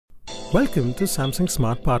Welcome to Samsung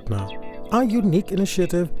Smart Partner, our unique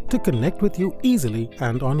initiative to connect with you easily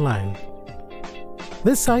and online.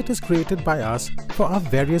 This site is created by us for our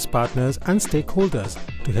various partners and stakeholders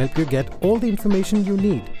to help you get all the information you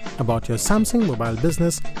need about your Samsung mobile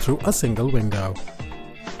business through a single window.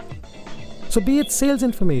 So be it sales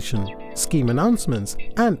information, scheme announcements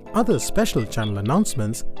and other special channel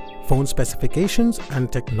announcements, phone specifications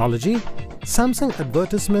and technology, Samsung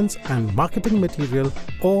advertisements and marketing material,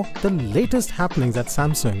 or the latest happenings at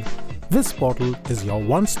Samsung, this portal is your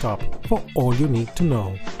one-stop for all you need to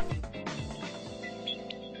know.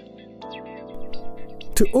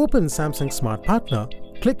 To open Samsung Smart Partner,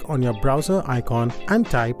 click on your browser icon and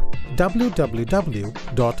type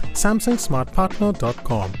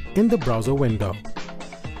www.samsungsmartpartner.com in the browser window.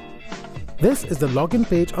 This is the login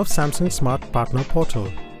page of Samsung Smart Partner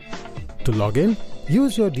portal. To log in,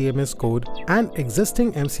 use your DMS code and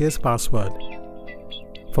existing MCS password.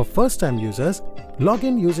 For first-time users, log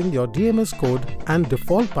in using your DMS code and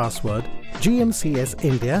default password GMCS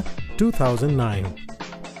India 2009.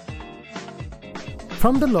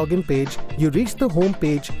 From the login page, you reach the home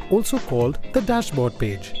page, also called the dashboard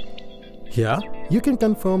page. Here, you can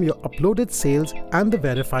confirm your uploaded sales and the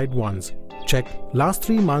verified ones. Check last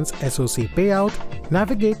 3 months SOC payout,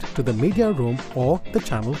 navigate to the media room or the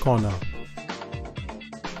channel corner.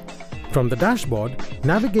 From the dashboard,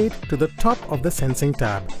 navigate to the top of the Sensing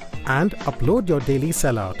tab and upload your daily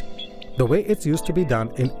sellout, the way it's used to be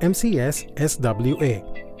done in MCS SWA.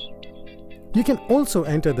 You can also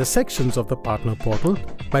enter the sections of the Partner Portal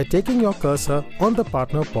by taking your cursor on the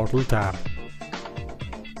Partner Portal tab.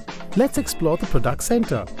 Let's explore the Product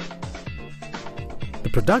Center. The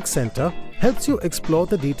Product Center helps you explore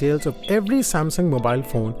the details of every Samsung mobile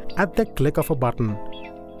phone at the click of a button.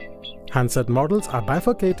 Handset models are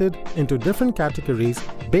bifurcated into different categories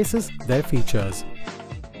basis their features.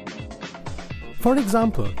 For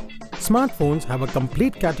example, smartphones have a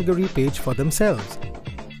complete category page for themselves.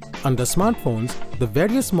 Under smartphones, the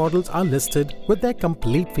various models are listed with their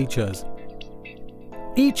complete features.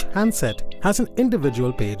 Each handset has an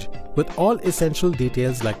individual page with all essential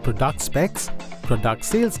details like product specs, product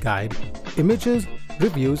sales guide, images,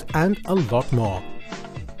 reviews, and a lot more.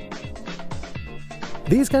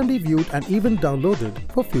 These can be viewed and even downloaded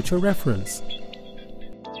for future reference.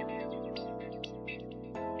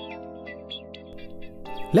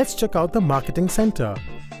 Let's check out the Marketing Center.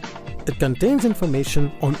 It contains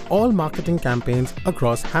information on all marketing campaigns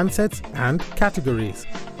across handsets and categories.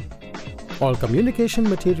 All communication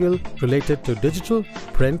material related to digital,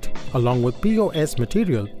 print, along with POS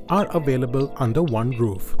material are available under one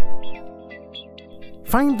roof.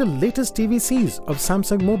 Find the latest TVCs of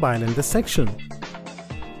Samsung Mobile in this section.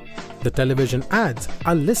 The television ads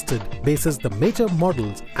are listed basis the major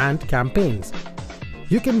models and campaigns.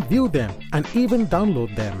 You can view them and even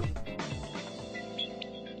download them.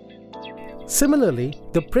 Similarly,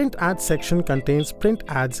 the print ads section contains print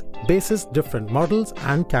ads basis different models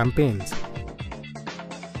and campaigns.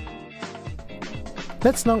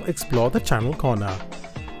 Let's now explore the Channel Corner.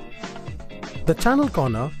 The Channel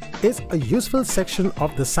Corner is a useful section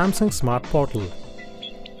of the Samsung Smart Portal.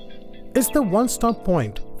 It's the one-stop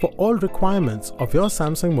point for all requirements of your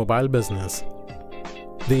Samsung mobile business.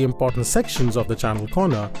 The important sections of the Channel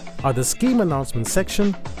Corner are the Scheme Announcement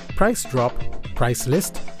section, Price Drop, Price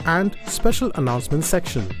List, and Special Announcement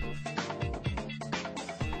section.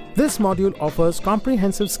 This module offers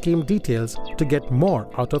comprehensive scheme details to get more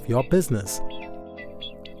out of your business.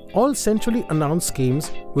 All centrally announced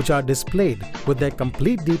schemes which are displayed with their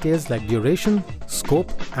complete details like duration,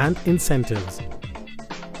 scope, and incentives.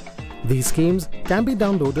 These schemes can be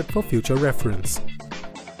downloaded for future reference.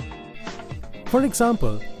 For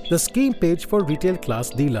example, the scheme page for retail class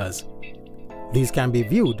dealers. These can be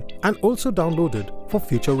viewed and also downloaded for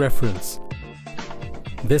future reference.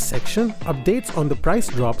 This section updates on the price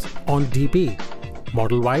drops on DP,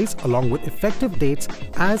 model-wise along with effective dates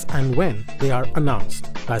as and when they are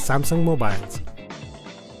announced by Samsung Mobiles.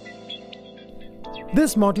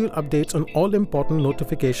 This module updates on all important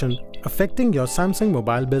notifications affecting your Samsung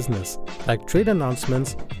mobile business, like trade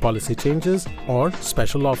announcements, policy changes, or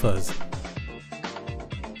special offers.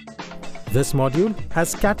 This module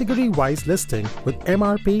has category-wise listing with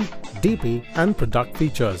MRP, DP, and product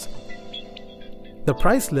features. The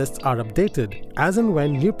price lists are updated as and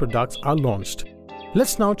when new products are launched.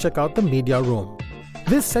 Let's now check out the Media Room.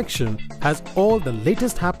 This section has all the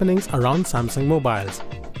latest happenings around Samsung mobiles,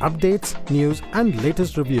 updates, news, and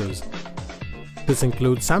latest reviews. This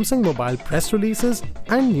includes Samsung Mobile press releases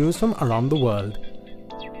and news from around the world.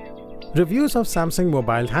 Reviews of Samsung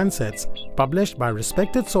mobile handsets published by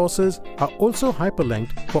respected sources are also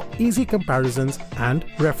hyperlinked for easy comparisons and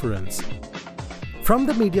reference. From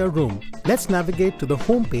the media room, let's navigate to the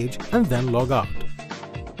home page and then log out.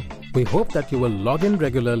 We hope that you will log in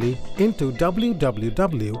regularly into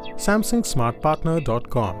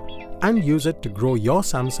www.samsungsmartpartner.com and use it to grow your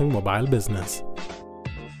Samsung mobile business.